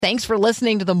Thanks for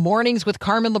listening to the Mornings with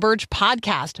Carmen LaBerge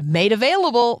podcast, made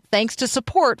available thanks to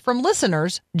support from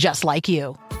listeners just like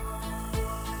you.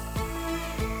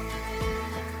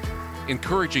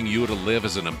 Encouraging you to live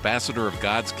as an ambassador of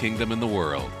God's kingdom in the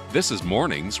world. This is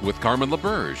Mornings with Carmen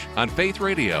LaBerge on Faith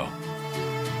Radio.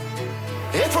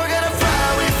 If we're gonna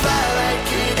fly, we fly like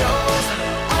eagles,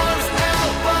 arms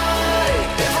out wide.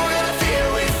 If we're gonna fear,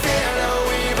 we fear no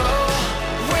evil.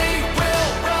 We will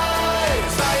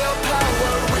rise. By your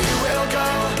power we will go.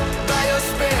 By your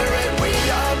spirit we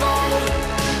are bold.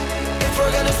 If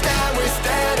we're gonna stand, we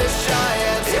stand as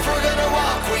giants. If we're gonna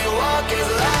walk, we walk as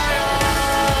lions.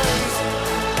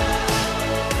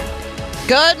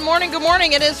 Good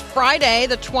morning. It is Friday,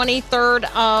 the 23rd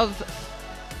of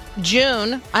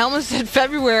June. I almost said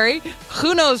February.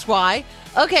 Who knows why?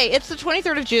 Okay, it's the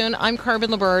 23rd of June. I'm Carmen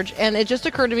LaBerge, and it just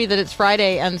occurred to me that it's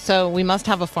Friday, and so we must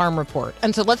have a farm report.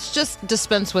 And so let's just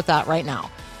dispense with that right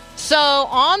now. So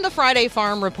on the Friday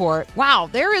farm report, wow,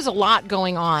 there is a lot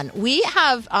going on. We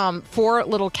have 4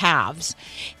 little calves,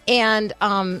 and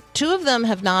 2 of them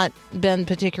have not been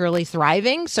particularly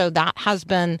thriving, so that has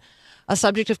been a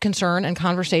subject of concern and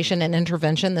conversation and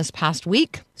intervention this past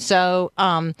week. So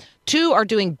 2 are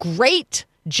doing great,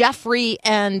 Jeffrey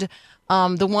and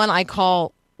the one I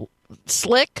call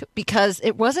Slick, because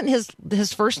it wasn't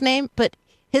his first name, but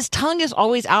his tongue is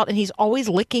always out and he's always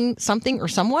licking something or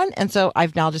someone. And so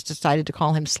I've now just decided to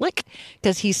call him Slick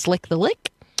because he's Slick the Lick.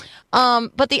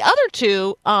 But the other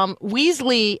 2,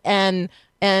 Weasley and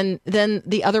then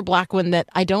the other black one that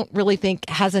I don't really think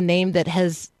has a name that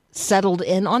has settled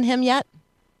in on him yet.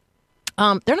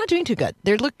 They're not doing too good.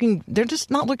 They're just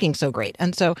not looking so great.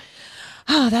 And so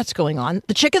that's going on.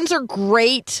 The chickens are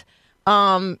great.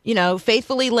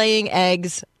 Faithfully laying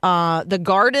eggs. The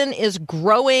garden is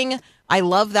growing. I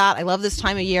love that. I love this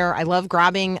time of year. I love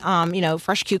grabbing,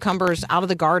 fresh cucumbers out of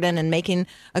the garden and making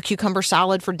a cucumber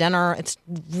salad for dinner. It's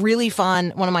really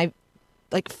fun. One of my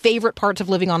favorite parts of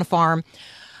living on a farm.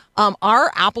 Our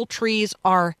apple trees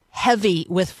are heavy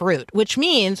with fruit, which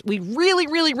means we really,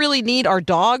 really, really need our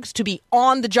dogs to be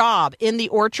on the job in the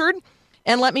orchard.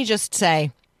 And let me just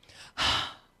say,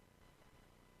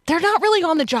 they're not really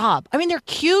on the job. I mean, they're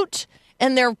cute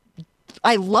and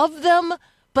I love them,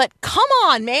 but come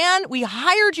on, man. We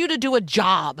hired you to do a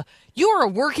job. You are a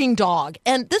working dog.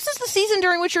 And this is the season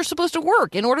during which you're supposed to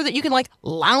work in order that you can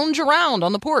lounge around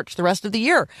on the porch the rest of the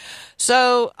year.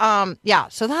 So,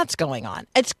 so that's going on.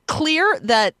 It's clear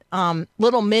that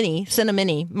little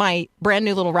Cinnamini, my brand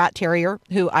new little rat terrier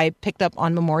who I picked up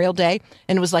on Memorial Day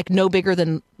and was no bigger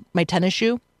than my tennis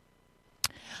shoe,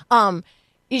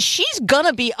 she's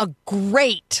gonna be a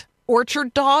great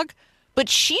orchard dog, but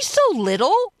she's so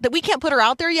little that we can't put her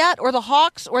out there yet, or the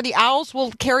hawks or the owls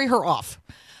will carry her off.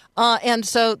 And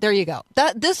so there you go.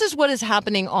 This is what is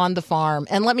happening on the farm.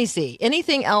 And let me see.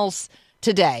 Anything else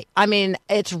today? I mean,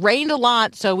 it's rained a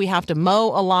lot, so we have to mow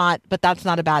a lot, but that's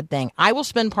not a bad thing. I will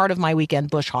spend part of my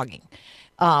weekend bush hogging,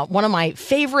 one of my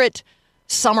favorite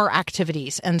summer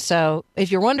activities. And so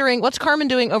if you're wondering, what's Carmen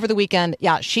doing over the weekend?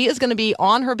 Yeah, she is going to be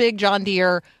on her big John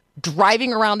Deere,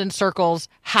 driving around in circles,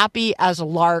 happy as a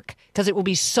lark, because it will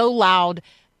be so loud,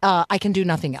 I can do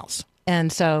nothing else.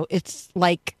 And so it's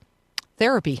like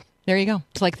therapy. There you go.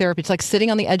 It's like therapy. It's like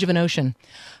sitting on the edge of an ocean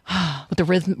with the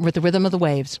rhythm of the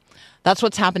waves. That's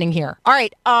what's happening here. All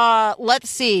right. Let's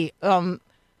see. The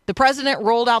president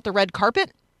rolled out the red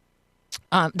carpet.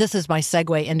 This is my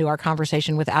segue into our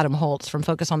conversation with Adam Holz from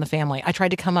Focus on the Family. I tried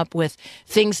to come up with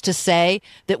things to say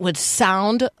that would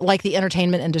sound like the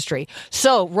entertainment industry.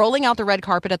 So rolling out the red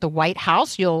carpet at the White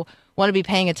House, you'll want to be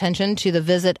paying attention to the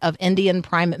visit of Indian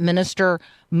Prime Minister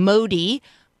Modi.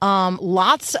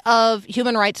 Lots of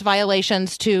human rights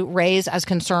violations to raise as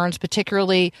concerns,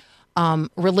 particularly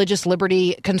religious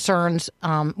liberty concerns.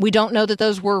 We don't know that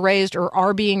those were raised or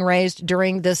are being raised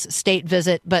during this state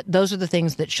visit, but those are the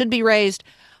things that should be raised.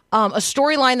 A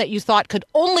storyline that you thought could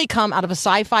only come out of a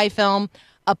sci-fi film.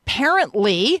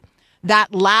 Apparently,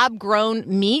 that lab-grown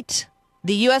meat,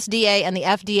 the USDA and the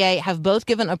FDA have both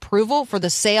given approval for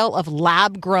the sale of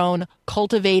lab-grown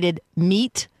cultivated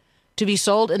meat to be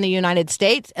sold in the United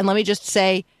States. And let me just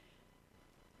say,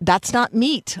 that's not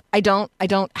meat. I don't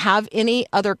have any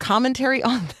other commentary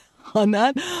on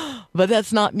that, but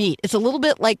that's not meat. It's a little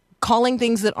bit like calling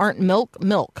things that aren't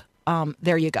milk.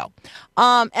 There you go.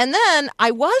 And then I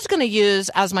was going to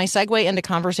use as my segue into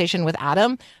conversation with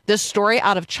Adam, this story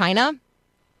out of China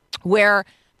where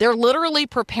they're literally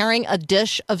preparing a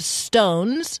dish of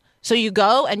stones. So you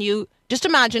go and you just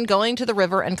imagine going to the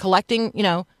river and collecting,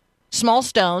 small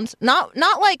stones, not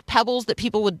like pebbles that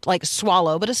people would like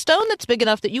swallow, but a stone that's big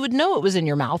enough that you would know it was in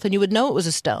your mouth and you would know it was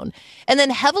a stone. And then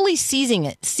heavily seasoning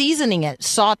it,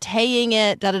 sautéing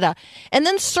it, and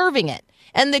then serving it.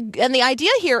 And the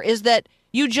idea here is that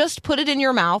you just put it in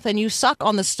your mouth and you suck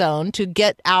on the stone to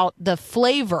get out the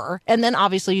flavor. And then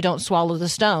obviously you don't swallow the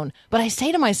stone. But I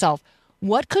say to myself,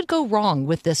 what could go wrong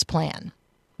with this plan?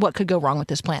 What could go wrong with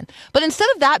this plan? But instead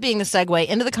of that being the segue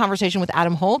into the conversation with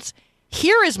Adam Holz,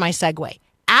 here is my segue.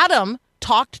 Adam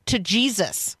talked to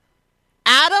Jesus.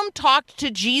 Adam talked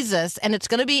to Jesus, and it's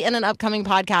going to be in an upcoming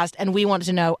podcast, and we wanted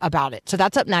to know about it. So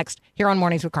that's up next here on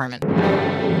Mornings with Carmen.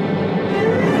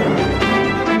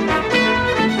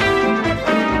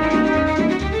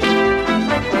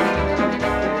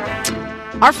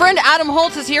 Our friend Adam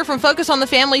Holz is here from Focus on the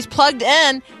Family's Plugged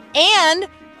In, and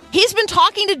he's been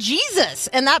talking to Jesus,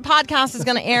 and that podcast is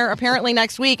going to air apparently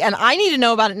next week, and I need to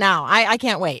know about it now. I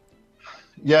can't wait.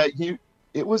 Yeah,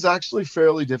 it was actually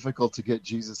fairly difficult to get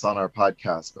Jesus on our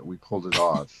podcast, but we pulled it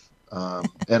off.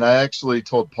 And I actually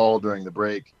told Paul during the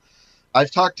break, I've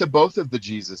talked to both of the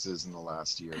Jesuses in the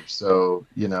last year. So,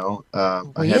 really?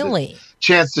 I had a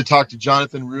chance to talk to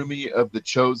Jonathan Rumi of The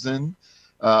Chosen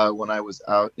when I was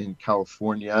out in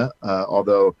California,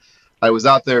 although I was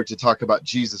out there to talk about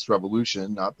Jesus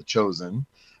Revolution, not The Chosen.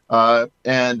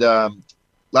 And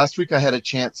last week I had a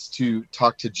chance to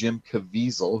talk to Jim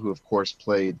Caviezel, who of course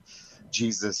portrayed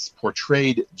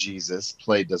Jesus,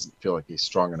 played doesn't feel like a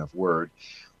strong enough word,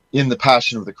 in The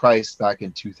Passion of the Christ back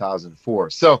in 2004.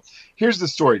 So here's the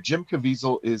story. Jim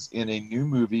Caviezel is in a new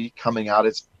movie coming out.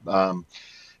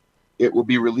 It will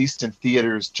be released in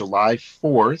theaters July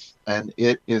 4th, and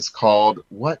it is called,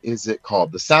 what is it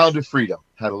called? The Sound of Freedom.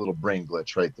 Had a little brain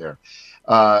glitch right there.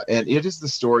 And it is the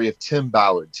story of Tim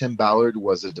Ballard. Tim Ballard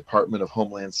was a Department of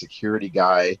Homeland Security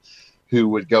guy who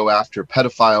would go after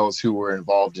pedophiles who were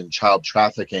involved in child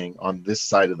trafficking on this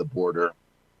side of the border.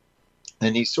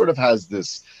 And he sort of has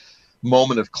this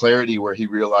moment of clarity where he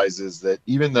realizes that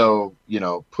even though,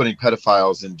 putting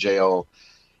pedophiles in jail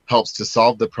helps to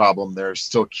solve the problem, there are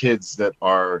still kids that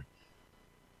are,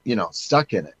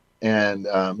 stuck in it.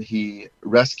 And he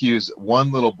rescues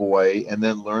one little boy and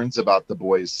then learns about the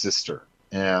boy's sister.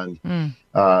 And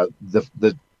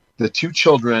the two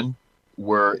children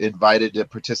were invited to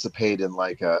participate in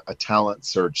like a talent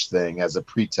search thing as a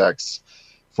pretext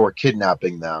for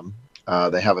kidnapping them.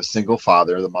 They have a single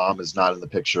father. The mom is not in the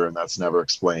picture, and that's never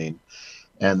explained.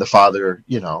 And the father,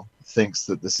 thinks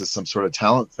that this is some sort of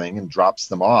talent thing and drops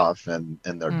them off, and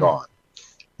they're gone.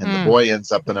 And the boy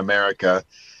ends up in America.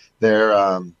 They're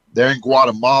in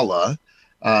Guatemala,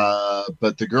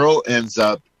 but the girl ends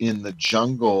up in the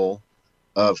jungle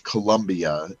of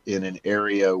Colombia in an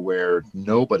area where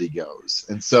nobody goes.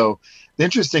 And so the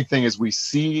interesting thing is we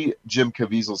see Jim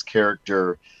Caviezel's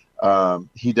character.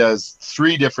 He does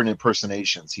 3 different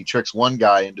impersonations. He tricks one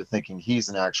guy into thinking he's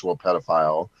an actual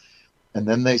pedophile. And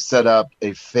then they set up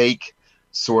a fake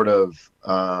sort of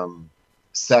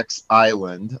sex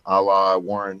island a la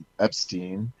Warren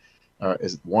Epstein.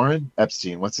 Is it Warren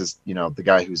Epstein? What's his, the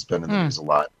guy who's been in the news a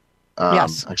lot.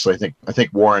 Yes. Actually, I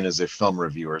think Warren is a film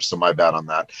reviewer, so my bad on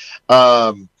that.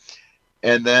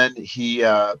 And then he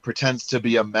pretends to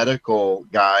be a medical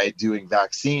guy doing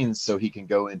vaccines so he can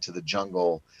go into the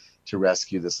jungle to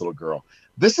rescue this little girl.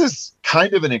 This is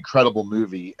kind of an incredible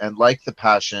movie. And like The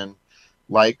Passion,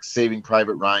 like Saving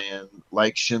Private Ryan,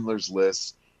 like Schindler's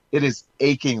List, it is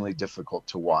achingly difficult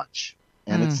to watch.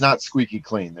 And it's not squeaky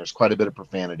clean. There's quite a bit of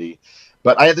profanity.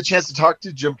 But I had the chance to talk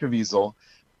to Jim Caviezel,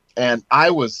 and I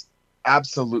was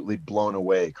absolutely blown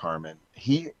away, Carmen.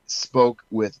 He spoke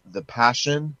with the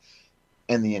passion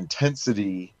and the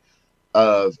intensity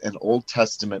of an Old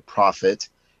Testament prophet.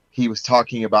 He was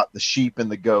talking about the sheep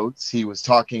and the goats. He was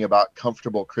talking about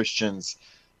comfortable Christians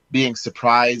being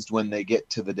surprised when they get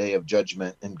to the day of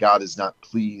judgment and God is not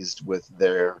pleased with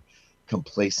their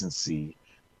complacency.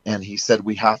 And he said,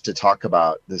 we have to talk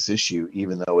about this issue,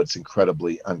 even though it's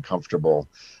incredibly uncomfortable.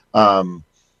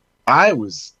 I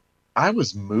was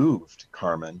moved,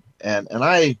 Carmen. And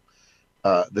I,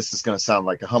 this is going to sound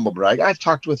like a humble brag. I've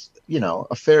talked with,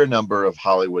 a fair number of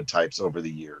Hollywood types over the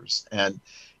years, and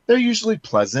they're usually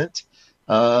pleasant,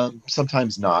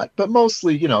 sometimes not, but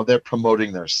mostly, they're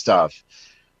promoting their stuff.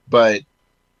 But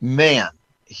man,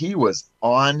 he was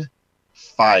on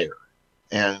fire.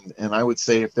 And I would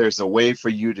say if there's a way for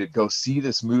you to go see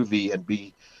this movie and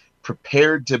be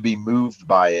prepared to be moved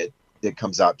by it, it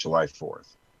comes out July 4th.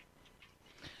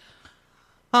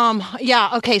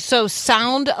 Yeah. Okay. So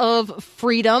Sound of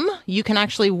Freedom, you can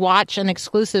actually watch an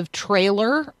exclusive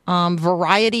trailer.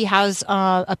 Variety has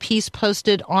a piece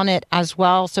posted on it as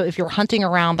well. So if you're hunting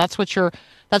around, that's what you're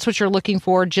That's what you're looking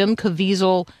for. Jim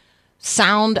Caviezel,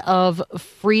 Sound of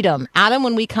Freedom. Adam,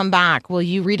 when we come back, will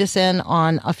you read us in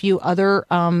on a few other,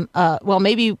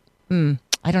 maybe,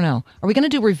 I don't know. Are we going to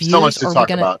do reviews? So much to talk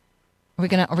about. Are we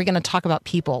going to talk about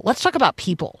people? Let's talk about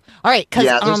people. All right.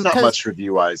 There's not much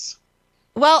review-wise.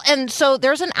 Well, and so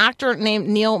there's an actor named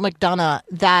Neil McDonough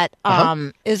that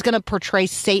is going to portray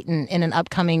Satan in an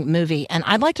upcoming movie. And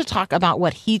I'd like to talk about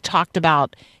what he talked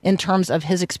about in terms of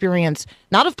his experience,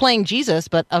 not of playing Jesus,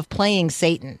 but of playing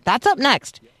Satan. That's up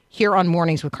next here on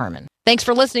Mornings with Carmen. Thanks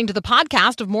for listening to the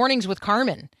podcast of Mornings with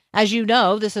Carmen. As you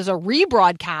know, this is a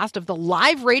rebroadcast of the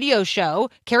live radio show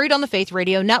carried on the Faith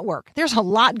Radio Network. There's a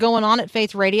lot going on at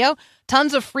Faith Radio.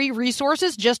 Tons of free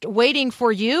resources just waiting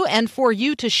for you and for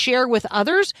you to share with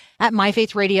others at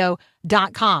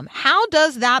myfaithradio.com. How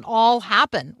does that all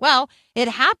happen? Well, it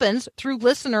happens through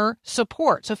listener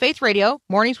support. So Faith Radio,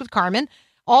 Mornings with Carmen,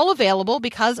 all available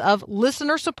because of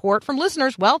listener support from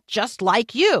listeners, well, just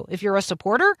like you. If you're a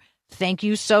supporter, thank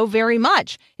you so very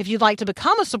much. If you'd like to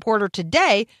become a supporter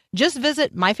today, just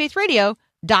visit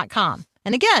myfaithradio.com.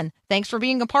 And again, thanks for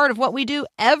being a part of what we do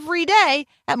every day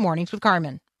at Mornings with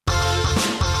Carmen.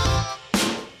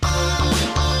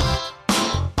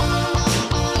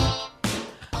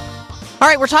 All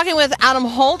right, we're talking with Adam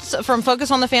Holz from Focus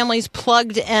on the Family's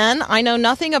Plugged In. I know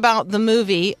nothing about the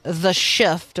movie The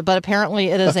Shift, but apparently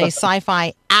it is a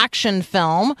sci-fi action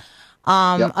film.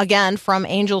 Again, from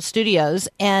Angel Studios.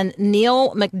 And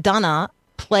Neil McDonough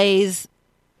plays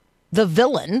the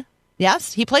villain.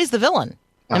 Yes, he plays the villain.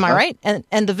 Am I right?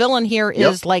 And the villain here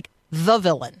is like the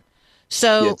villain.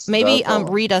 So maybe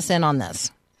read us in on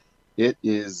this. It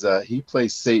is, he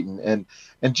plays Satan.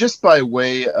 And just by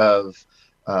way of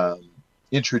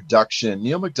introduction,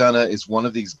 Neil McDonough is one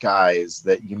of these guys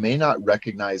that you may not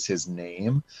recognize his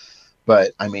name,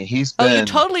 but I mean, he's been... Oh, you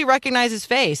totally recognize his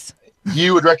face.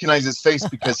 You would recognize his face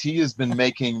because he has been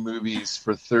making movies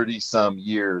for 30-some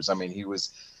years. I mean,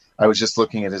 I was just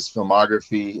looking at his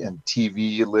filmography and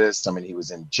TV list. I mean, he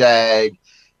was in JAG,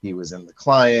 he was in The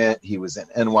Client, he was in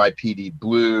NYPD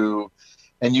Blue,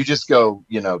 and you just go,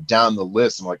 down the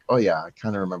list. I'm like, oh yeah, I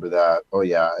kind of remember that. Oh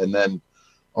yeah. And then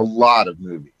a lot of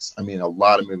movies. I mean, a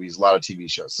lot of movies, a lot of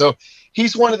TV shows. So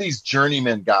he's one of these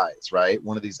journeyman guys, right?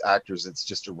 One of these actors that's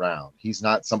just around. He's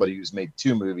not somebody who's made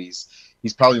 2 movies.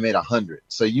 He's probably made 100.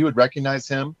 So you would recognize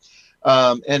him.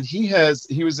 And he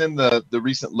was in the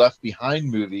recent Left Behind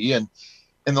movie. And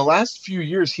in the last few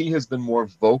years, he has been more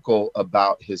vocal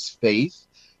about his faith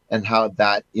and how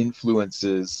that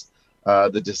influences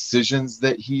the decisions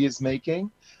that he is making.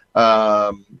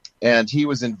 And he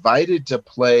was invited to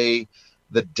play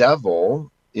the devil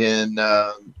in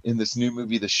this new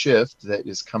movie, The Shift, that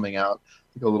is coming out,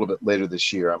 I think, a little bit later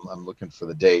this year. I'm looking for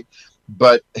the date.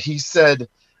 But he said,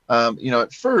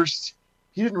 at first,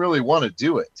 he didn't really want to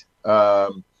do it.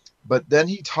 But then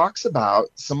he talks about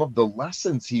some of the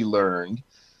lessons he learned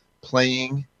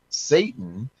playing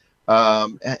Satan.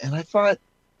 And I thought,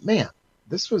 man,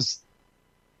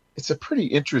 it's a pretty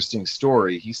interesting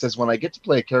story. He says, when I get to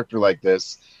play a character like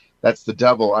this, that's the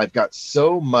devil, I've got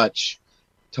so much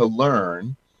to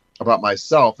learn about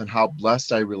myself and how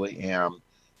blessed I really am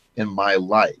in my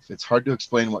life. It's hard to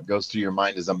explain what goes through your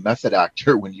mind as a method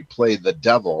actor when you play the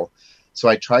devil. So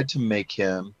I tried to make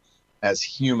him as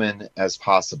human as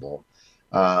possible.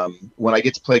 When I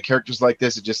get to play characters like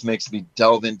this, it just makes me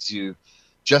delve into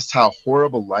just how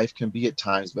horrible life can be at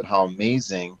times, but how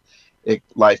amazing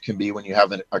life can be when you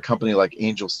have a company like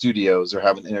Angel Studios or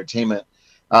have an entertainment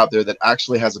out there that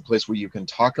actually has a place where you can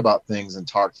talk about things and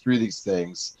talk through these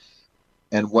things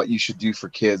and what you should do for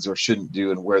kids or shouldn't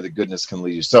do and where the goodness can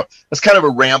lead you. So that's kind of a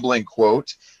rambling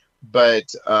quote,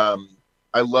 but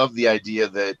I love the idea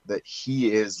that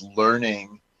he is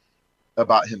learning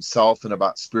about himself and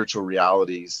about spiritual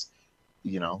realities,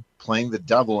 playing the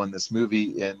devil in this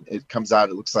movie. And it comes out,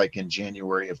 it looks like, in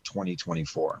January of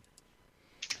 2024.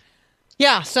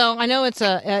 Yeah, so I know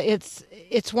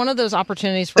it's one of those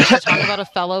opportunities for us to talk about a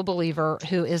fellow believer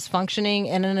who is functioning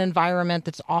in an environment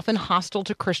that's often hostile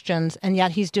to Christians, and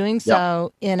yet he's doing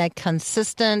so in a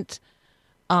consistent,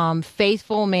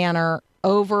 faithful manner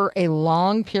over a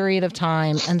long period of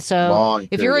time. And so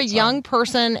if you're a young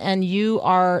person and you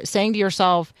are saying to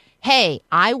yourself, hey,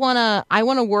 I want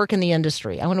to work in the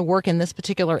industry, I want to work in this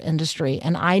particular industry,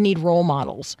 and I need role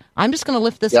models, I'm just going to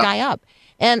lift this guy up.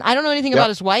 And I don't know anything about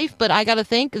his wife, but I got to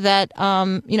think that,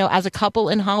 as a couple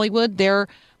in Hollywood, they're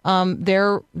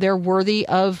worthy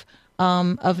of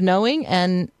knowing,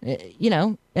 and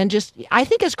and just, I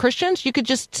think as Christians, you could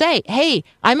just say, hey,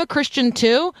 I'm a Christian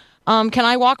too. Can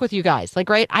I walk with you guys?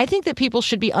 Right? I think that people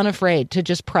should be unafraid to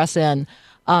just press in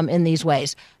in these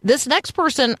ways. This next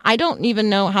person, I don't even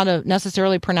know how to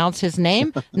necessarily pronounce his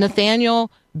name, Nathaniel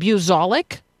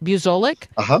Buzolik.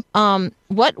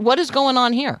 What is going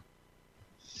on here?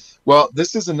 Well,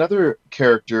 this is another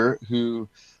character who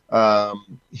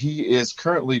he is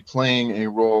currently playing a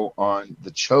role on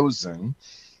The Chosen.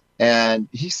 And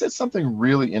he said something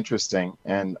really interesting,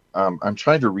 and I'm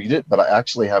trying to read it, but I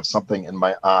actually have something in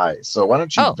my eye. So why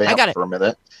don't you vamp for a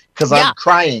minute? Because I'm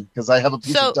crying because I have a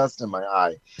piece of dust in my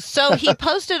eye. So he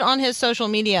posted on his social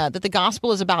media that the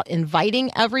gospel is about inviting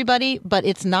everybody, but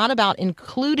it's not about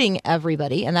including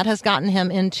everybody, and that has gotten him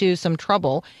into some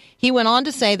trouble. He went on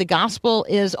to say the gospel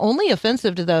is only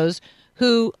offensive to those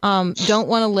who don't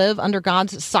want to live under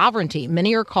God's sovereignty.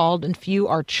 Many are called and few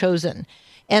are chosen.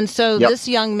 And so this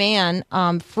young man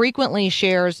frequently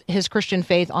shares his Christian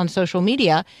faith on social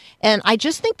media. And I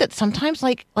just think that sometimes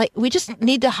like we just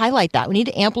need to highlight that. We need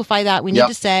to amplify that. We need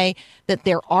to say that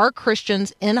there are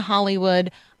Christians in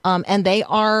Hollywood and they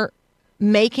are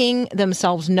making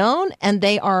themselves known and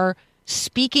they are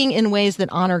speaking in ways that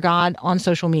honor God on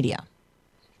social media.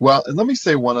 Well, and let me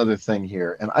say one other thing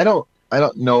here. And I don't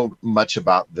know much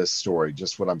about this story,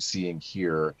 just what I'm seeing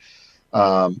here.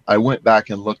 I went back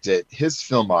and looked at his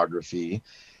filmography,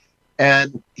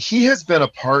 and he has been a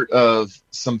part of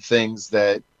some things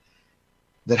that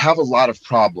have a lot of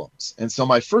problems. And so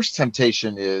my first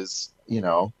temptation is,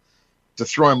 to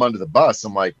throw him under the bus.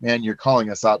 I'm like, man, you're calling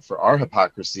us out for our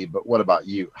hypocrisy, but what about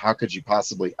you? How could you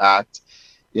possibly act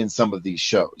in some of these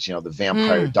shows? The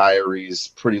Vampire Diaries,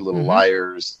 Pretty Little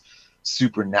Liars,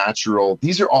 Supernatural.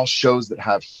 These are all shows that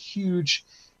have huge,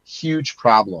 huge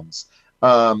problems.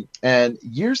 And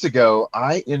years ago,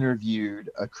 I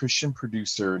interviewed a Christian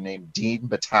producer named Dean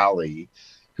Batali,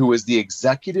 who was the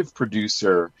executive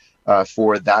producer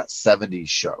for That 70s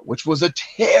Show, which was a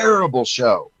terrible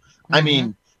show. I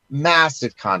mean,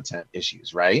 massive content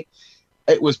issues, right?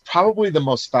 It was probably the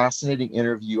most fascinating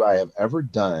interview I have ever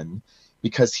done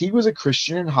because he was a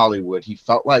Christian in Hollywood. He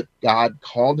felt like God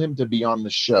called him to be on the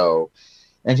show.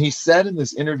 And he said in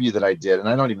this interview that I did, and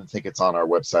I don't even think it's on our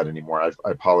website anymore. I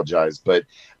apologize. But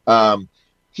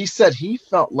he said he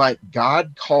felt like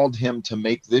God called him to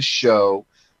make this show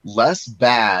less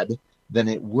bad than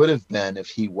it would have been if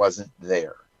he wasn't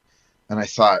there. And I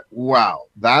thought, wow,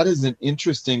 that is an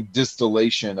interesting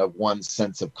distillation of one's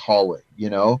sense of calling.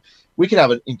 We could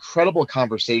have an incredible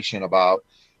conversation about,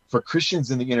 for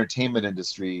Christians in the entertainment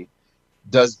industry,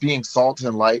 does being salt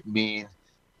and light mean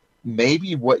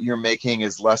maybe what you're making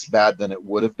is less bad than it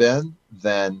would have been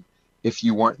than if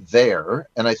you weren't there?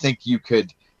 And I think you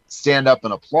could stand up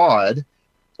and applaud,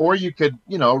 or you could,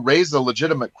 raise a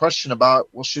legitimate question about,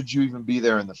 well, should you even be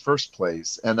there in the first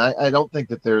place? And I don't think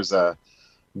that there's a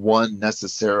one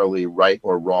necessarily right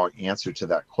or wrong answer to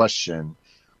that question.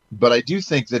 But I do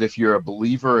think that if you're a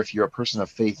believer, if you're a person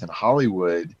of faith in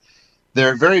Hollywood,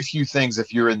 there are very few things,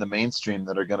 if you're in the mainstream,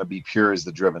 that are going to be pure as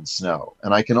the driven snow.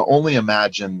 And I can only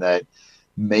imagine that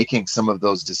making some of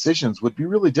those decisions would be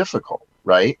really difficult,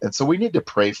 right? And so we need to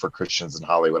pray for Christians in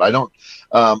Hollywood. I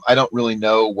don't really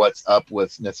know what's up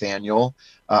with Nathaniel.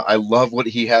 I love what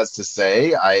he has to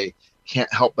say. I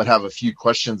can't help but have a few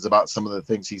questions about some of the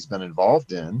things he's been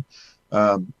involved in.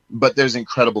 But there's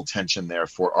incredible tension there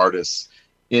for artists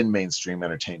in mainstream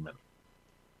entertainment.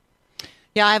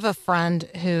 Yeah, I have a friend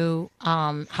who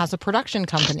has a production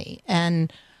company,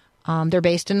 and they're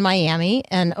based in Miami.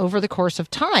 And over the course of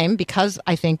time, because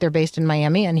I think they're based in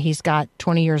Miami and he's got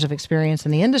 20 years of experience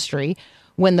in the industry,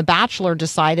 when The Bachelor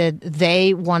decided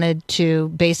they wanted to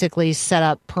basically set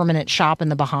up permanent shop in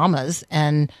the Bahamas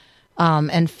and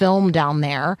film down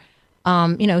there,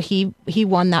 he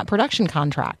won that production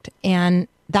contract. And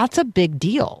that's a big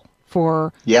deal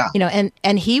for,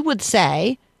 and he would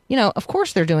say, of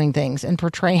course they're doing things and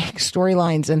portraying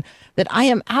storylines and that I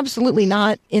am absolutely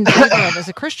not in favor of as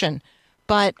a Christian,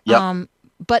 but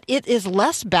it is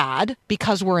less bad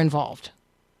because we're involved.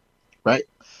 Right.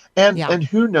 And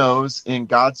who knows, in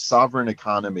God's sovereign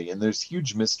economy, and there's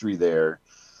huge mystery there,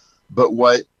 but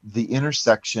what the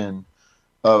intersection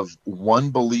of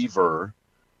one believer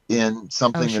in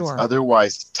something that's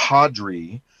otherwise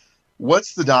tawdry,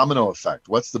 what's the domino effect?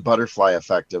 What's the butterfly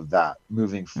effect of that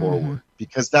moving forward?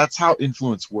 Because that's how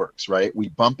influence works, right? We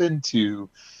bump into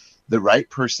the right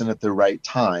person at the right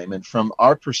time. And from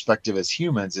our perspective as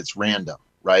humans, it's random,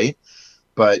 right?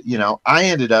 But, I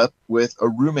ended up with a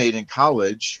roommate in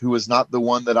college who was not the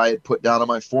one that I had put down on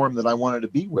my form that I wanted to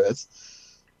be with.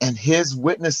 And his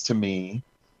witness to me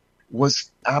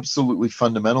was absolutely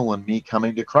fundamental in me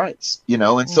coming to Christ,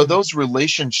 And so those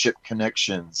relationship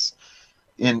connections,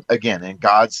 in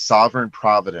God's sovereign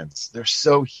providence, they're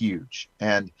so huge.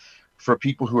 And for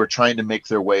people who are trying to make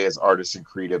their way as artists and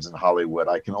creatives in Hollywood,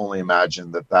 I can only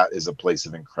imagine that is a place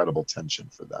of incredible tension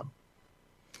for them.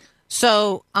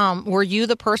 So were you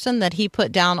the person that he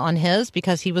put down on his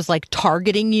because he was like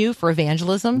targeting you for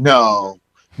evangelism?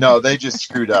 No, they just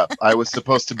screwed up. I was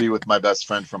supposed to be with my best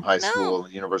friend from high school,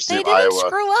 University of Iowa. They didn't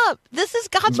screw up. This is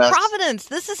God's providence.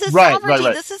 This is his sovereignty.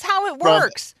 Right. This is how it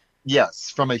works.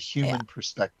 From a human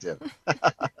perspective.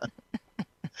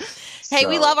 Hey,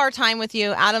 we love our time with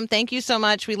you, Adam. Thank you so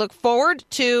much. We look forward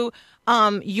to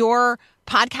your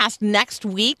podcast next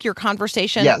week, your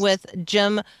conversation with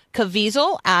Jim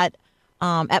Caviezel at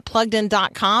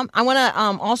pluggedin.com. I want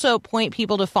to also point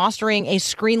people to Fostering a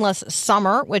Screenless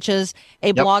Summer, which is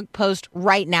a blog post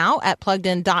right now at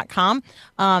pluggedin.com,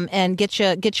 and get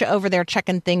you over there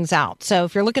checking things out. So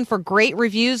if you're looking for great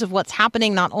reviews of what's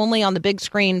happening, not only on the big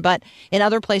screen, but in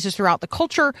other places throughout the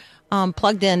culture,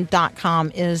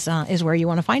 pluggedin.com is where you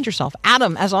want to find yourself.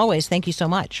 Adam, as always, thank you so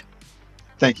much.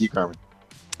 Thank you, Carmen.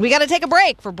 We got to take a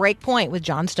break for Breakpoint with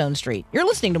John Stone Street. You're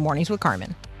listening to Mornings with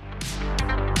Carmen.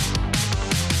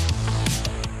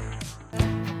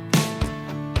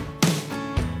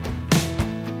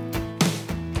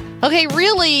 Okay,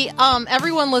 really,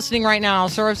 everyone listening right now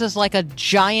serves as like a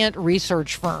giant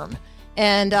research firm.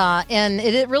 And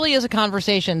it really is a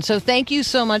conversation. So thank you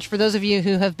so much for those of you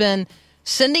who have been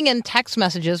sending in text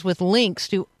messages with links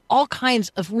to all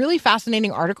kinds of really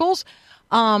fascinating articles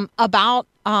about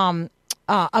Neil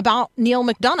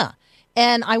McDonough.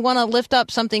 And I want to lift up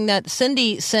something that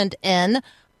Cindy sent in,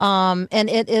 and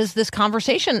it is this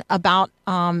conversation about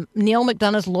Neil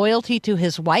McDonough's loyalty to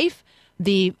his wife,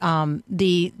 the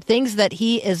things that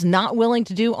he is not willing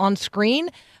to do on screen,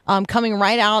 coming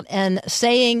right out and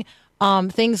saying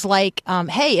things like,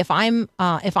 "Hey, if I'm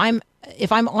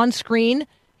on screen,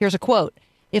 here's a quote.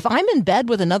 If I'm in bed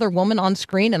with another woman on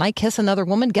screen and I kiss another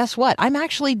woman, guess what?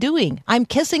 I'm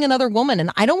kissing another woman, and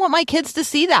I don't want my kids to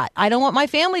see that. I don't want my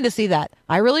family to see that.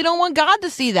 I really don't want God to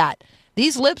see that.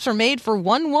 These lips are made for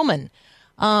one woman."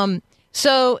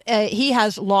 So he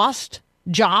has lost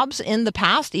jobs in the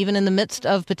past, even in the midst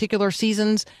of particular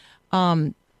seasons,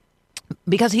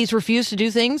 because he's refused to do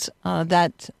things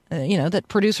that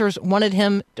producers wanted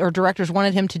him or directors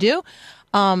wanted him to do.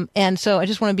 And so I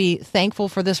just want to be thankful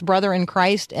for this brother in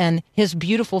Christ and his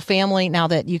beautiful family. Now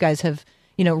that you guys have,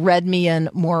 read me in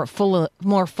more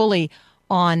fully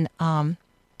on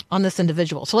this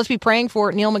individual. So let's be praying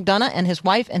for Neil McDonough and his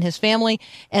wife and his family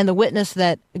and the witness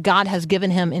that God has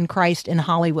given him in Christ in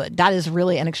Hollywood. That is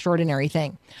really an extraordinary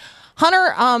thing.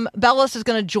 Hunter Beless is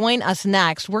going to join us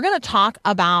next. We're going to talk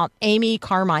about Amy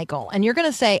Carmichael. And you're going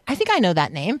to say, I think I know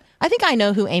that name. I think I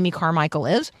know who Amy Carmichael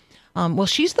is. Well,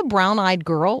 she's the brown-eyed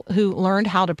girl who learned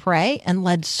how to pray and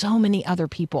led so many other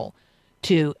people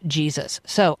to Jesus.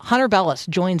 So Hunter Beless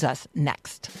joins us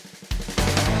next.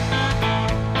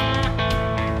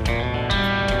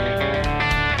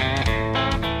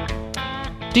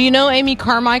 Do you know Amy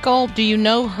Carmichael? Do you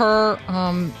know her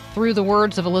through the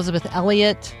words of Elizabeth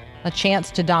Elliot, A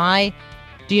Chance to Die?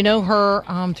 Do you know her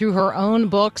through her own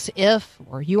books, If,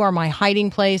 or You Are My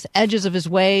Hiding Place, Edges of His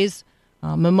Ways,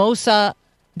 Mimosa?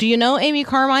 Do you know Amy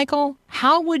Carmichael?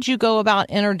 How would you go about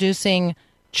introducing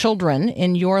children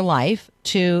in your life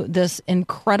to this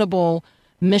incredible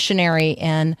missionary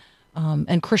and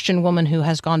Christian woman who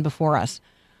has gone before us?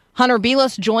 Hunter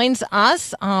Beless joins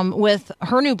us with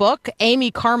her new book,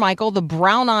 Amy Carmichael, the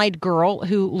brown-eyed girl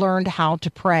who learned how to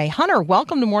pray. Hunter,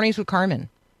 welcome to Mornings with Carmen.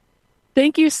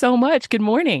 Thank you so much. Good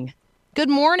morning. Good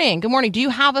morning. Good morning. Do you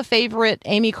have a favorite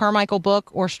Amy Carmichael book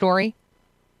or story?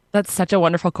 That's such a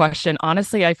wonderful question.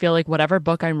 Honestly, I feel like whatever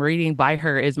book I'm reading by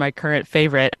her is my current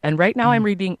favorite. And right now I'm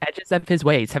reading Edges of His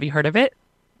Ways. Have you heard of it?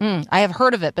 I have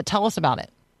heard of it, but tell us about it.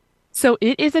 So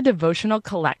it is a devotional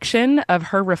collection of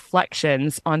her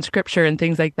reflections on scripture and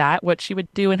things like that, what she would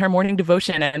do in her morning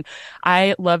devotion. And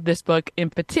I love this book in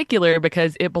particular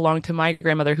because it belonged to my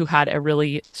grandmother, who had a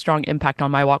really strong impact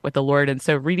on my walk with the Lord. And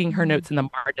so reading her notes in the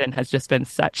margin has just been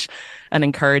such an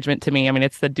encouragement to me. I mean,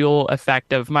 it's the dual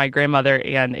effect of my grandmother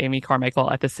and Amy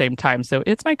Carmichael at the same time. So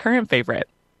it's my current favorite.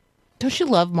 Don't you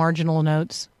love marginal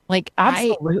notes? Like,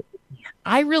 absolutely.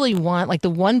 I really want, like, the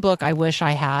one book I wish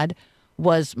I had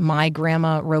was my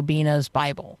grandma Robina's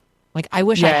Bible. Like, I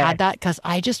wish I had that because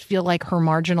I just feel like her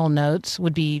marginal notes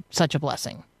would be such a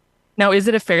blessing. Now, is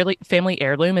it a family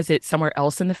heirloom? Is it somewhere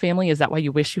else in the family? Is that why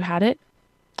you wish you had it?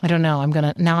 I don't know. I'm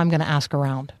gonna ask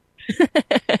around. If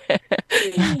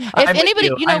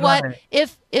anybody, you know what?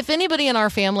 If anybody in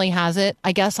our family has it,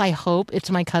 I guess I hope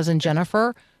it's my cousin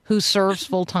Jennifer, who serves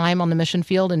full time on the mission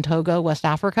field in Togo, West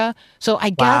Africa. So I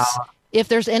guess if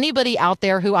there's anybody out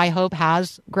there who I hope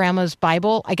has Grandma's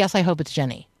Bible, I guess I hope it's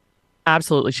Jenny.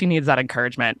 Absolutely. She needs that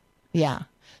encouragement. Yeah.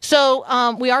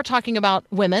 So we are talking about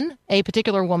women, a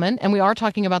particular woman, and we are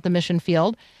talking about the mission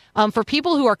field. For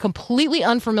people who are completely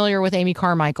unfamiliar with Amy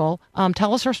Carmichael,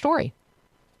 tell us her story.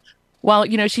 Well,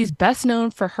 she's best known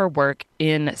for her work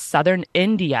in southern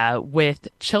India with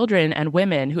children and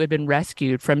women who had been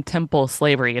rescued from temple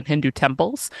slavery in Hindu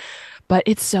temples. But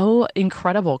it's so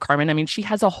incredible, Carmen. I mean, she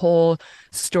has a whole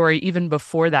story even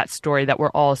before that story that we're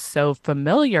all so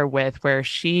familiar with, where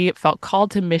she felt called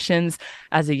to missions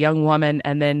as a young woman.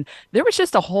 And then there was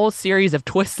just a whole series of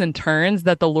twists and turns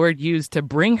that the Lord used to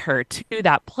bring her to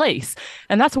that place.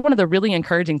 And that's one of the really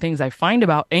encouraging things I find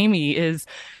about Amy is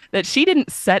that she didn't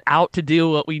set out to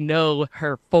do what we know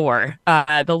her for.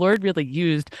 The Lord really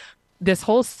used this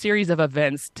whole series of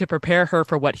events to prepare her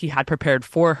for what he had prepared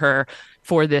for her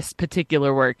for this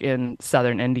particular work in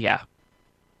southern India.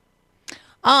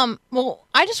 Well,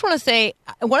 I just want to say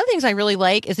one of the things I really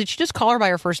like is that you just call her by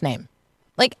her first name.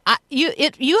 Like you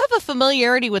have a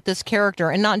familiarity with this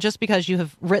character, and not just because you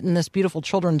have written this beautiful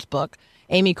children's book,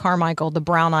 Amy Carmichael, the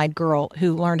brown-eyed girl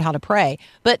who learned how to pray,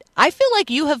 but I feel like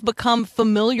you have become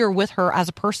familiar with her as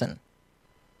a person.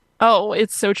 Oh,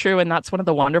 it's so true. And that's one of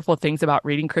the wonderful things about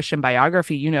reading Christian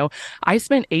biography. I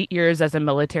spent 8 years as a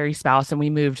military spouse and we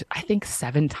moved, I think,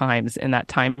 7 times in that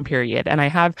time period. And I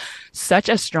have such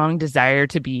a strong desire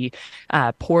to be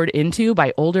poured into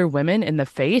by older women in the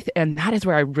faith. And that is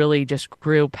where I really just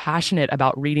grew passionate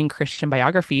about reading Christian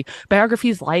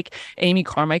biographies like Amy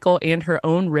Carmichael and her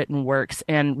own written works,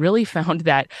 and really found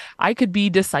that I could be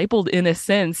discipled in a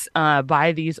sense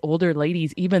by these older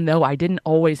ladies, even though I didn't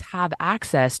always have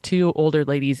access to older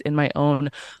ladies in my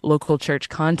own local church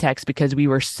context because we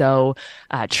were so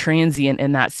transient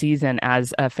in that season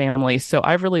as a family. So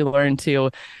I've really learned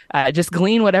to just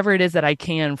glean whatever it is that I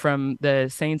can from the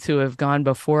saints who have gone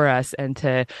before us and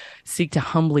to seek to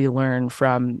humbly learn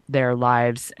from their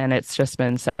lives. And it's just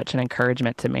been such an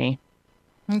encouragement to me.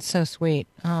 That's so sweet.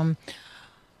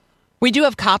 We do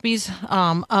have copies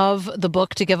of the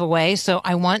book to give away, so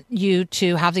I want you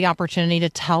to have the opportunity to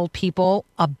tell people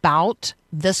about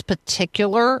this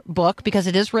particular book because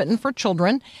it is written for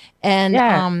children.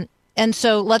 And and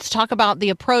so let's talk about the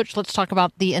approach. Let's talk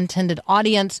about the intended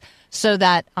audience so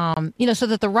that so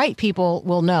that the right people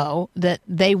will know that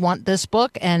they want this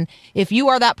book. And if you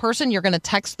are that person, you're going to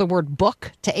text the word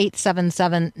book to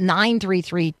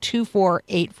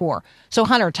 877-933-2484. So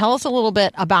Hunter, tell us a little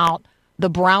bit about the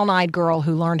brown-eyed girl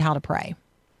who learned how to pray.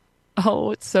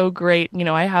 Oh, it's so great.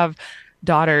 I have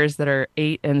daughters that are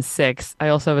 8 and 6. I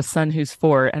also have a son who's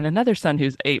 4 and another son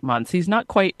who's 8 months. He's not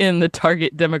quite in the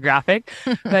target demographic,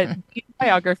 but these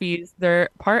biographies, they're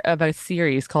part of a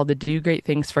series called the Do Great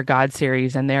Things for God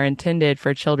series, and they're intended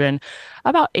for children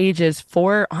about ages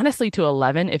 4, honestly, to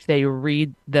 11 if they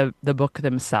read the book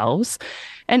themselves.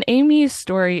 And Amy's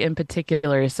story in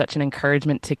particular is such an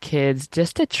encouragement to kids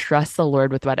just to trust the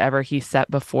Lord with whatever he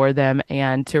set before them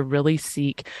and to really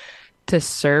seek to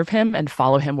serve him and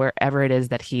follow him wherever it is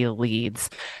that he leads.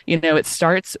 It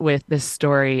starts with this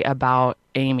story about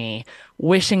Amy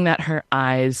wishing that her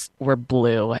eyes were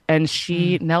blue. And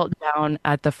she knelt down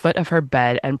at the foot of her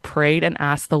bed and prayed and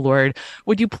asked the Lord,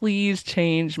 would you please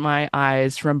change my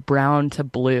eyes from brown to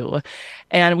blue?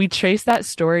 And we trace that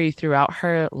story throughout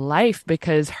her life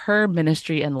because her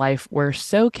ministry and life were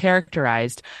so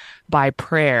characterized by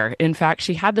prayer. In fact,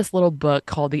 she had this little book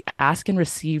called the Ask and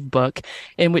Receive book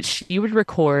in which she would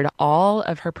record all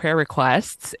of her prayer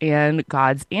requests and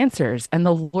God's answers. And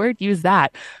the Lord used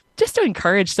that just to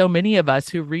encourage so many of us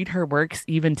who read her works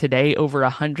even today, over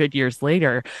 100 years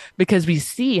later, because we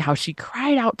see how she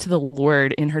cried out to the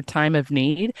Lord in her time of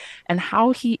need and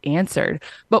how he answered.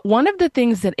 But one of the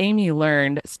things that Amy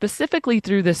learned specifically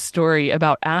through this story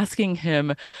about asking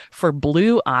him for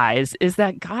blue eyes is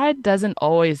that God doesn't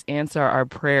always answer our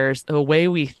prayers the way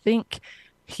we think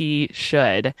he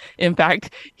should. In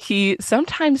fact, he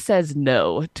sometimes says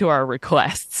no to our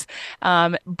requests.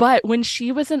 But when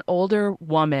she was an older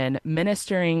woman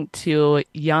ministering to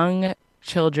young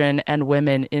children and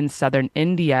women in southern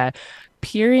India,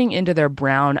 peering into their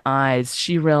brown eyes,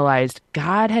 she realized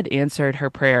God had answered her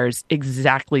prayers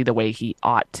exactly the way he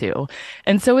ought to.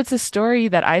 And so it's a story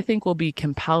that I think will be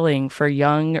compelling for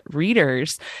young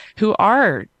readers who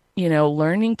are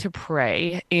learning to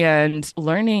pray and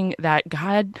learning that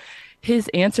God, his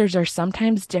answers are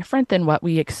sometimes different than what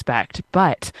we expect,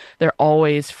 but they're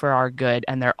always for our good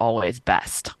and they're always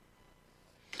best.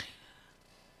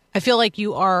 I feel like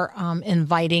you are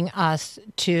inviting us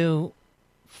to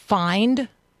find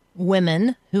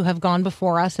women who have gone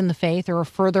before us in the faith or are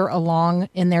further along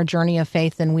in their journey of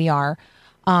faith than we are,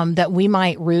 that we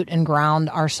might root and ground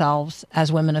ourselves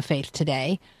as women of faith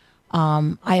today.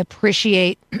 I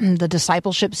appreciate the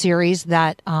discipleship series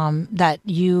that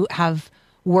you have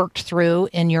worked through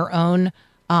in your own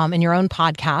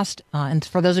podcast. And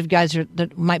for those of you guys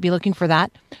that might be looking for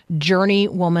that,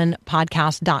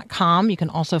 journeywomanpodcast.com. You can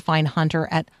also find Hunter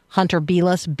at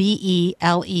hunterbeless,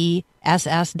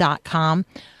 BELESS.com.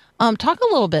 Talk a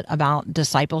little bit about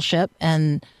discipleship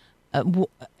and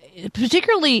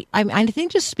particularly, I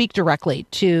think just speak directly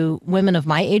to women of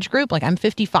my age group. Like I'm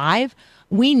 55.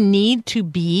 We need to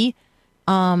be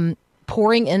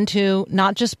pouring into,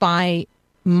 not just by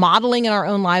modeling in our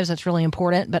own lives, that's really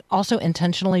important, but also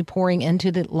intentionally pouring into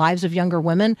the lives of younger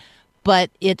women. But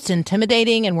it's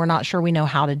intimidating and we're not sure we know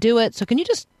how to do it. So can you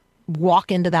just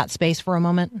walk into that space for a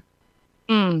moment?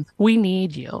 We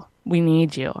need you. We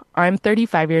need you. I'm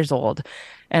 35 years old,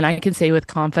 and I can say with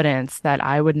confidence that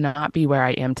I would not be where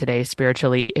I am today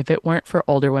spiritually if it weren't for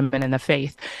older women in the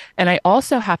faith. And I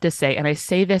also have to say, and I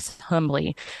say this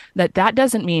humbly, that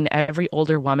doesn't mean every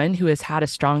older woman who has had a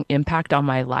strong impact on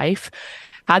my life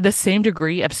had the same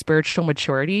degree of spiritual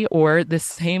maturity or the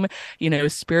same,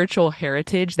 spiritual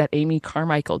heritage that Amy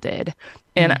Carmichael did.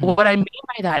 And what I mean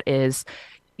by that is,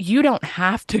 you don't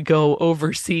have to go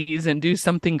overseas and do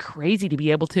something crazy to be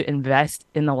able to invest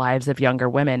in the lives of younger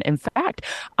women. In fact,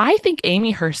 I think Amy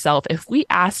herself, if we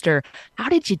asked her, how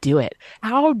did you do it?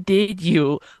 How did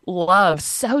you love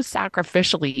so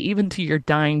sacrificially, even to your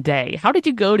dying day? How did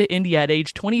you go to India at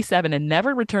age 27 and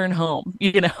never return home?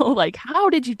 Like, how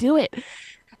did you do it?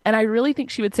 And I really think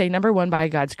she would say, number one, by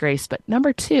God's grace. But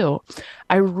number two,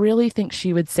 I really think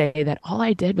she would say that all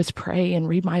I did was pray and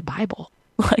read my Bible.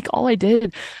 Like all I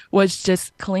did was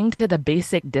just cling to the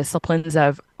basic disciplines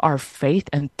of our faith.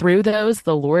 And through those,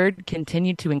 the Lord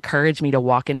continued to encourage me to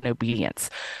walk in obedience.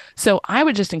 So I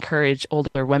would just encourage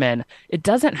older women. It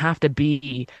doesn't have to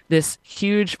be this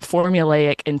huge,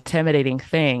 formulaic, intimidating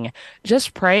thing.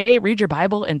 Just pray, read your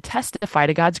Bible, and testify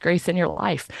to God's grace in your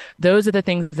life. Those are the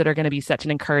things that are going to be such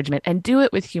an encouragement. And do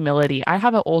it with humility. I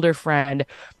have an older friend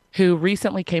who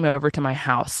recently came over to my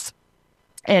house.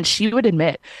 And she would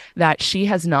admit that she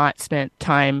has not spent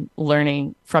time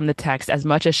learning from the text as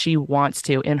much as she wants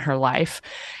to in her life.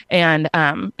 And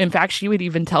in fact, she would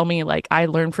even tell me, like, I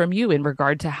learned from you in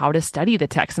regard to how to study the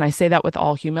text. And I say that with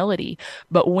all humility.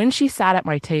 But when she sat at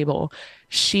my table,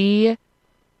 she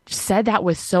said that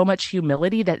with so much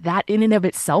humility that in and of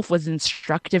itself was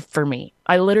instructive for me.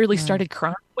 I literally started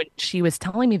crying when she was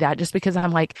telling me that, just because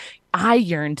I'm like, I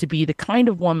yearn to be the kind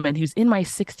of woman who's in my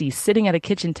 60s sitting at a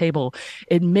kitchen table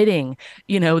admitting,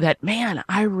 that, man,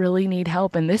 I really need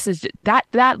help. And this is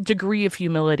that degree of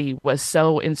humility was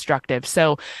so instructive.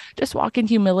 So just walk in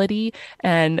humility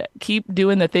and keep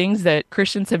doing the things that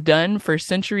Christians have done for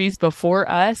centuries before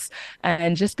us,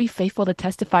 and just be faithful to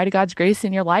testify to God's grace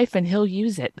in your life, and he'll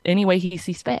use it any way he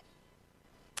sees fit.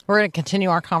 We're going to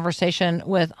continue our conversation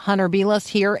with Hunter Beless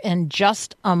here in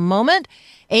just a moment.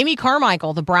 Amy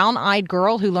Carmichael, the brown-eyed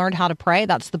girl who learned how to pray.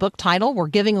 That's the book title. We're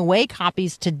giving away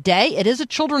copies today. It is a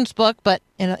children's book, but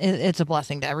it's a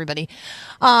blessing to everybody.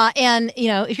 And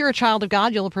if you're a child of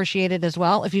God, you'll appreciate it as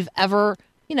well. If you've ever,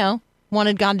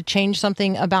 wanted God to change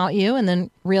something about you and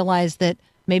then realized that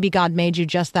maybe God made you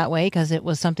just that way because it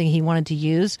was something he wanted to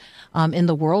use in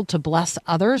the world to bless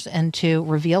others and to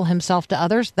reveal himself to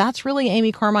others. That's really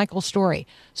Amy Carmichael's story.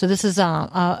 So this is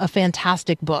a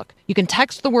fantastic book. You can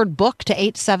text the word book to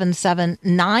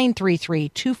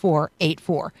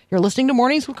 877-933-2484. You're listening to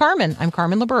Mornings with Carmen. I'm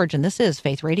Carmen LaBerge, and this is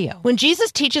Faith Radio. When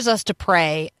Jesus teaches us to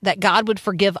pray that God would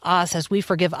forgive us as we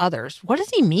forgive others, what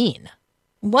does he mean?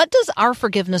 What does our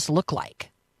forgiveness look like?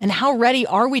 And how ready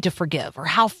are we to forgive? Or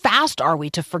how fast are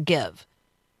we to forgive?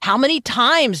 How many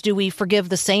times do we forgive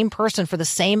the same person for the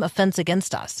same offense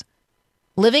against us?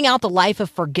 Living out the life of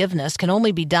forgiveness can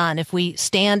only be done if we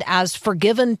stand as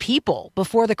forgiven people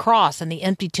before the cross and the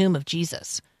empty tomb of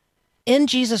Jesus. In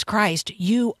Jesus Christ,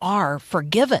 you are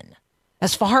forgiven.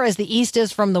 As far as the east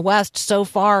is from the west, so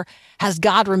far has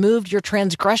God removed your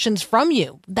transgressions from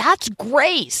you. That's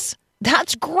grace.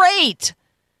 That's great.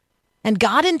 And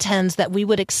God intends that we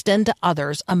would extend to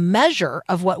others a measure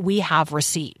of what we have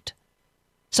received.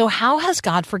 So how has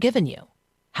God forgiven you?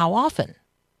 How often?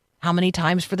 How many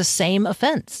times for the same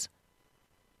offense?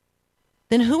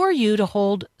 Then who are you to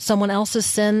hold someone else's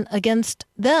sin against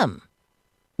them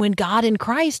when God in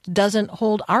Christ doesn't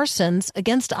hold our sins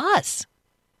against us?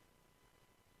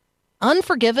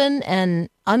 Unforgiven and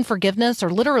unforgiveness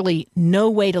are literally no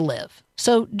way to live.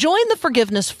 So join the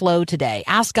forgiveness flow today.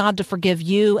 Ask God to forgive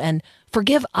you and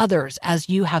forgive others as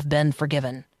you have been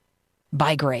forgiven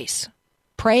by grace.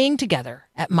 Praying together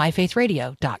at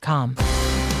myfaithradio.com.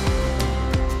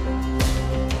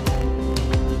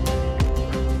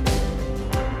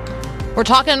 We're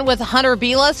talking with Hunter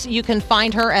Beless. You can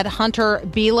find her at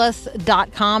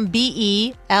hunterbeless.com,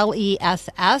 Belles.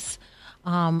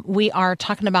 We are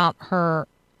talking about her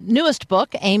newest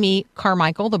book, Amy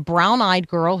Carmichael, The Brown-Eyed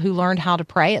Girl Who Learned How to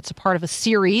Pray. It's a part of a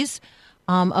series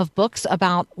of books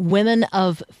about women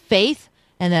of faith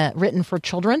and written for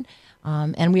children.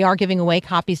 And we are giving away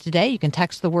copies today. You can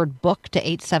text the word book to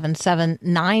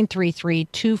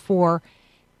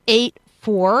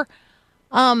 877-933-2484.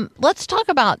 Let's talk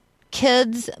about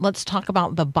kids. Let's talk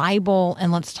about the Bible,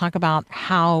 and let's talk about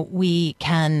how we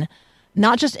can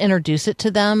not just introduce it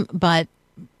to them, but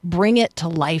bring it to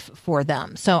life for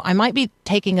them. So I might be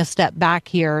taking a step back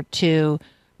here to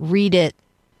read it.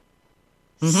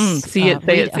 See it,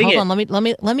 say it, sing it. Hold on,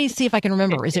 let me see if I can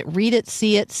remember. Is it read it,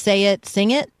 see it, say it,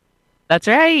 sing it? That's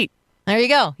right. There you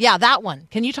go. Yeah, that one.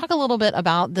 Can you talk a little bit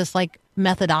about this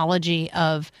methodology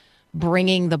of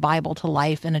bringing the Bible to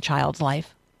life in a child's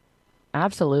life?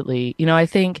 Absolutely. I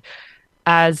think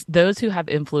as those who have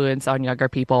influence on younger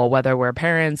people, whether we're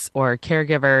parents or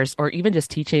caregivers or even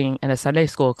just teaching in a Sunday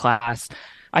school class,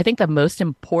 I think the most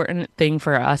important thing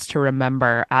for us to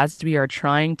remember as we are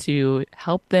trying to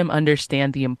help them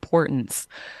understand the importance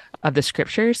of the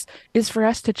scriptures is for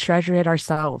us to treasure it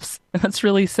ourselves. That's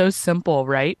really so simple,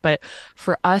 right? But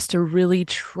for us to really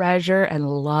treasure and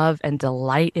love and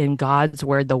delight in God's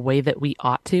word the way that we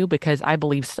ought to, because I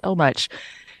believe so much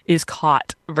is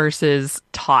caught versus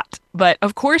taught. But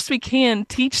of course we can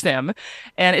teach them.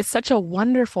 And it's such a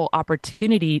wonderful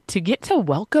opportunity to get to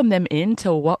welcome them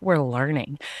into what we're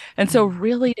learning. And so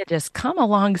really to just come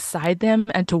alongside them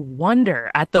and to wonder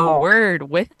at the word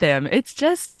with them. It's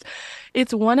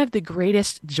one of the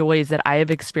greatest joys that I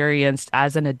have experienced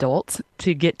as an adult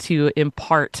to get to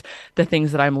impart the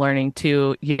things that I'm learning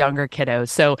to younger kiddos.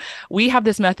 So we have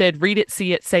this method, read it,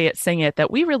 see it, say it, sing it,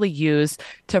 that we really use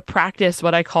to practice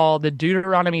what I call the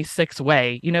Deuteronomy 6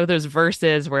 way. Those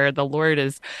verses where the Lord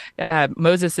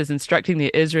Moses is instructing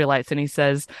the Israelites and he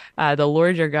says, the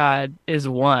Lord your God is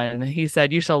one. He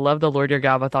said, you shall love the Lord your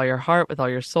God with all your heart, with all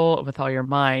your soul, and with all your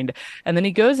mind. And then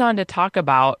he goes on to talk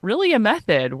about really a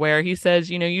method where he says,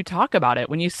 you talk about it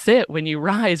when you sit, when you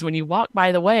rise, when you walk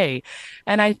by the way.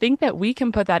 And I think that we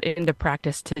can put that into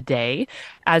practice today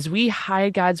as we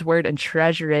hide God's word and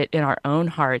treasure it in our own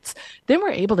hearts. Then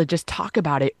we're able to just talk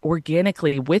about it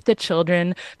organically with the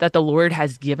children that the Lord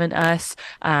has given us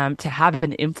to have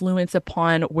an influence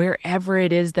upon wherever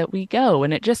it is that we go.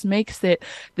 And it just makes it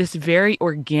this very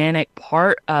organic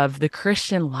part of the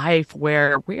Christian life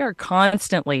where we are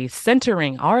constantly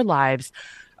centering our lives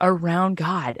around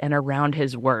God and around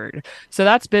his word. So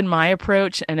that's been my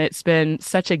approach. And it's been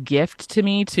such a gift to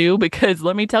me too, because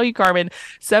let me tell you, Carmen,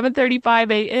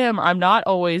 7:35 a.m., I'm not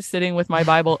always sitting with my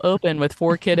Bible open with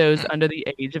 4 kiddos under the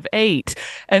age of 8.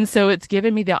 And so it's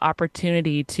given me the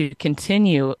opportunity to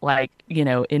continue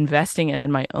investing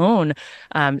in my own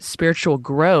spiritual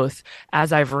growth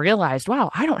as I've realized,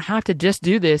 wow, I don't have to just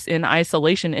do this in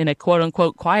isolation in a quote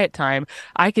unquote quiet time.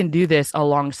 I can do this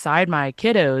alongside my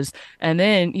kiddos. And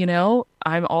then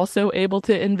I'm also able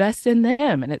to invest in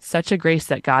them. And it's such a grace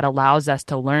that God allows us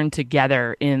to learn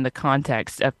together in the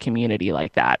context of community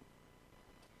like that.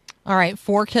 All right.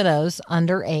 4 kiddos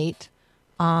under 8,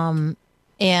 and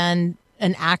an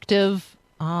active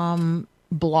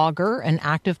blogger, an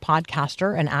active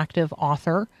podcaster, an active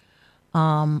author,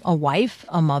 a wife,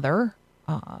 a mother,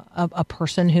 a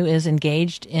person who is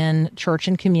engaged in church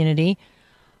and community.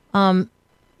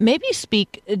 Maybe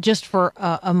speak just for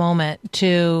a moment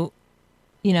to,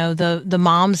 the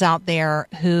moms out there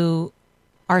who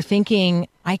are thinking,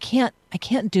 I can't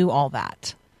do all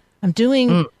that. I'm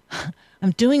doing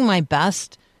my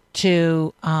best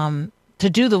to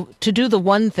do the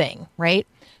one thing, right?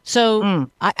 So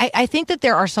I think that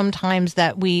there are some times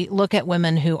that we look at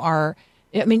women who are,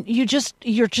 you're just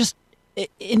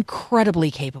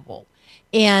incredibly capable.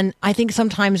 And I think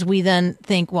sometimes we then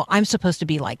think, well, I'm supposed to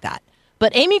be like that.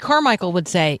 But Amy Carmichael would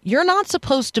say, you're not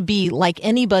supposed to be like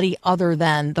anybody other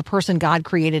than the person God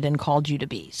created and called you to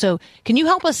be. So can you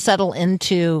help us settle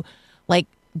into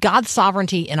God's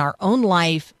sovereignty in our own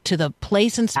life to the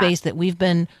place and space that we've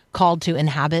been called to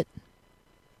inhabit?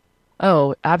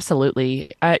 Oh,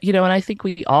 absolutely. And I think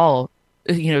we all,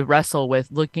 wrestle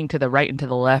with looking to the right and to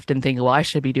the left and think, well, I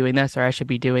should be doing this or I should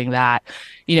be doing that.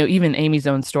 Even Amy's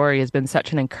own story has been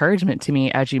such an encouragement to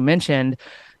me, as you mentioned,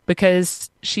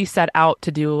 because she set out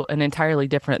to do an entirely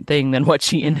different thing than what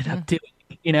she ended up doing,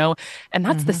 and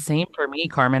that's the same for me,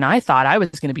 Carmen. I thought I was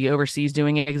going to be overseas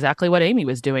doing exactly what Amy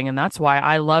was doing. And that's why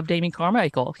I loved Amy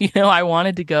Carmichael. I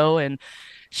wanted to go and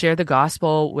share the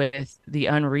gospel with the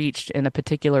unreached in a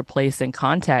particular place and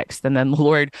context. And then the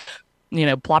Lord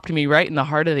plopped me right in the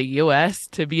heart of the U.S.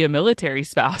 to be a military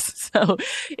spouse. So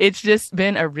it's just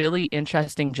been a really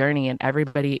interesting journey, and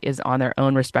everybody is on their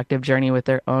own respective journey with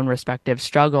their own respective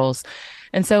struggles.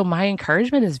 And so my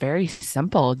encouragement is very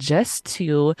simple, just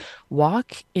to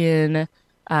walk in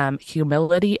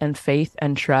humility and faith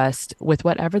and trust with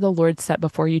whatever the Lord set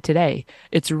before you today.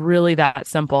 It's really that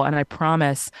simple. And I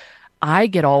promise I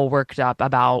get all worked up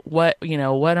about what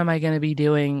am I going to be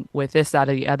doing with this, that,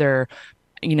 or the other,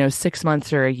 6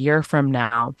 months or a year from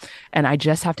now. And I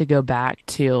just have to go back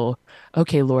to,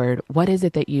 okay, Lord, what is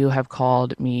it that you have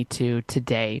called me to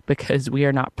today? Because we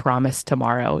are not promised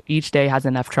tomorrow. Each day has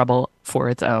enough trouble for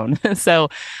its own. So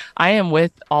I am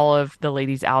with all of the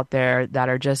ladies out there that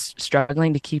are just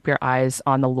struggling to keep your eyes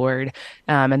on the Lord.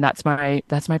 And that's my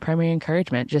primary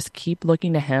encouragement. Just keep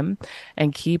looking to him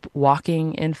and keep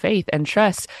walking in faith and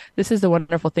trust. This is the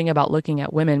wonderful thing about looking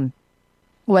at women,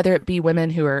 whether it be women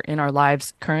who are in our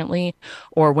lives currently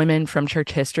or women from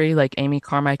church history like Amy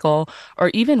Carmichael,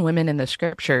 or even women in the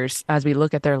scriptures as we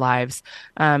look at their lives.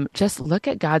 Just look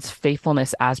at God's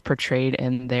faithfulness as portrayed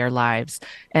in their lives,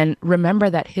 and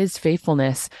remember that his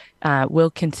faithfulness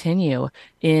will continue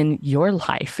in your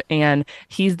life. And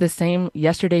he's the same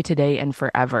yesterday, today, and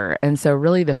forever. And so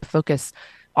really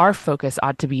our focus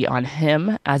ought to be on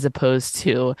him as opposed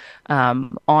to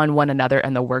on one another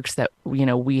and the works that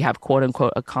we have quote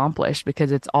unquote accomplished,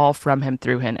 because it's all from him,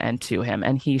 through him, and to him,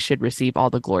 and he should receive all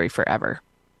the glory forever.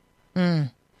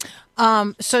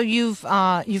 So you've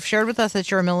shared with us that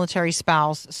you're a military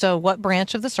spouse. So what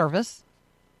branch of the service?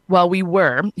 Well, we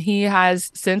were. He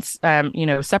has since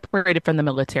separated from the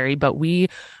military, but we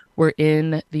were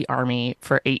in the Army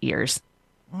for 8 years.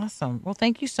 Awesome. Well,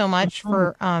 thank you so much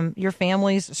for your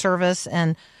family's service.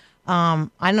 And I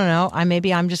don't know,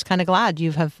 I'm just kind of glad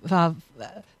you have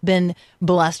been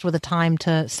blessed with a time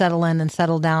to settle in and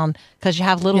settle down, because you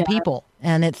have little people.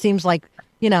 And it seems like,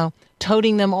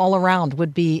 toting them all around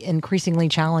would be increasingly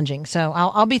challenging. So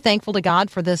I'll be thankful to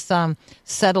God for this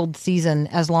settled season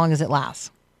as long as it lasts.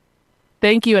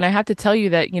 Thank you. And I have to tell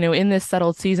you that, in this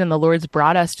settled season, the Lord's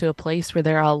brought us to a place where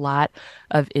there are a lot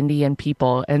of Indian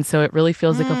people. And so it really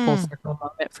feels like a full circle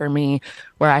moment for me,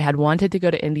 where I had wanted to go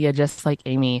to India just like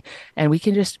Amy. And we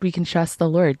can trust the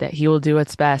Lord that he will do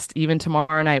what's best. Even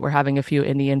tomorrow night, we're having a few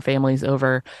Indian families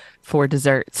over for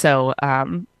dessert. So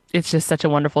it's just such a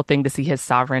wonderful thing to see his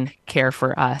sovereign care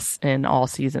for us in all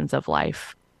seasons of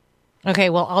life.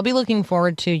 Okay, well, I'll be looking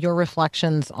forward to your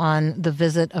reflections on the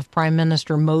visit of Prime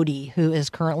Minister Modi, who is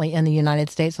currently in the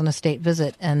United States on a state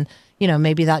visit. And,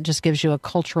 maybe that just gives you a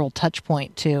cultural touch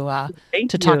point to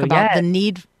talk about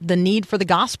the need for the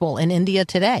gospel in India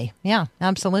today. Yeah,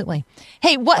 absolutely.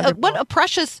 Hey, what a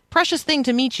precious thing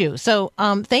to meet you. So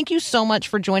thank you so much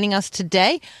for joining us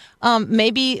today.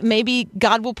 Maybe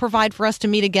God will provide for us to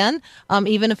meet again,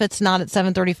 even if it's not at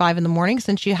 7:35 in the morning,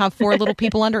 since you have 4 little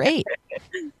people under 8.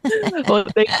 Well,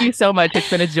 thank you so much. It's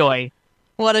been a joy.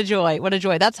 What a joy. What a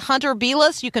joy. That's Hunter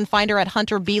Beless. You can find her at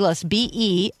Hunter Beless,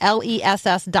 BELESS.com.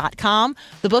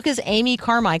 The book is Amy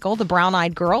Carmichael, the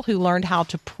brown-eyed girl who learned how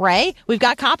to pray. We've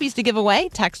got copies to give away.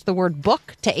 Text the word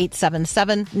book to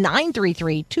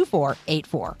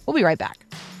 877-933-2484. We'll be right back.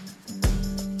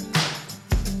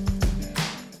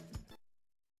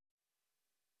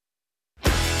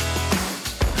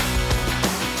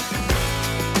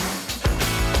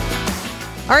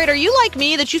 All right, are you like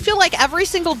me that you feel like every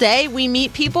single day we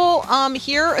meet people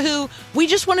here who we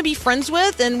just want to be friends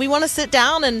with, and we want to sit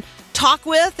down and talk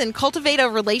with and cultivate a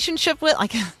relationship with?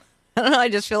 Like, I don't know, I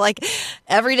just feel like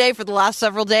every day for the last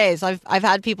several days, I've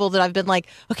had people that I've been like,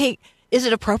 okay, is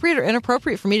it appropriate or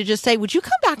inappropriate for me to just say, would you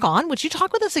come back on? Would you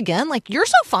talk with us again? Like, you're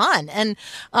so fun. And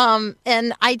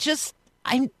maybe I just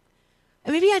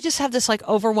have this like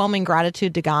overwhelming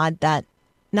gratitude to God that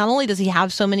not only does he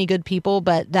have so many good people,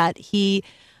 but that he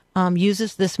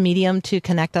uses this medium to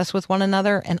connect us with one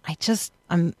another. And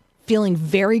I'm feeling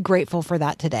very grateful for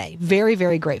that today. Very,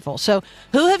 very grateful. So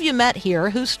who have you met here?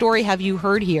 Whose story have you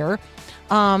heard here?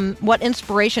 What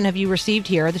inspiration have you received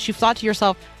here that you've thought to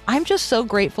yourself, I'm just so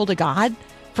grateful to God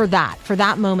for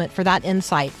that moment, for that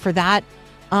insight, for that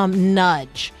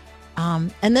nudge.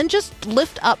 And then just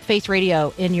lift up Faith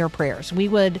Radio in your prayers. We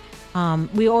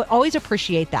always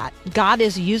appreciate that. God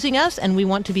is using us, and we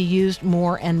want to be used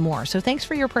more and more. So thanks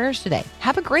for your prayers today.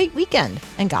 Have a great weekend,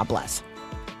 and God bless.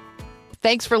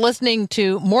 Thanks for listening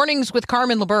to Mornings with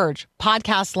Carmen LaBerge.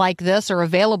 Podcasts like this are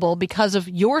available because of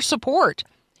your support.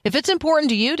 If it's important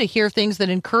to you to hear things that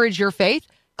encourage your faith,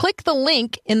 click the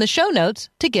link in the show notes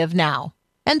to give now.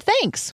 And thanks.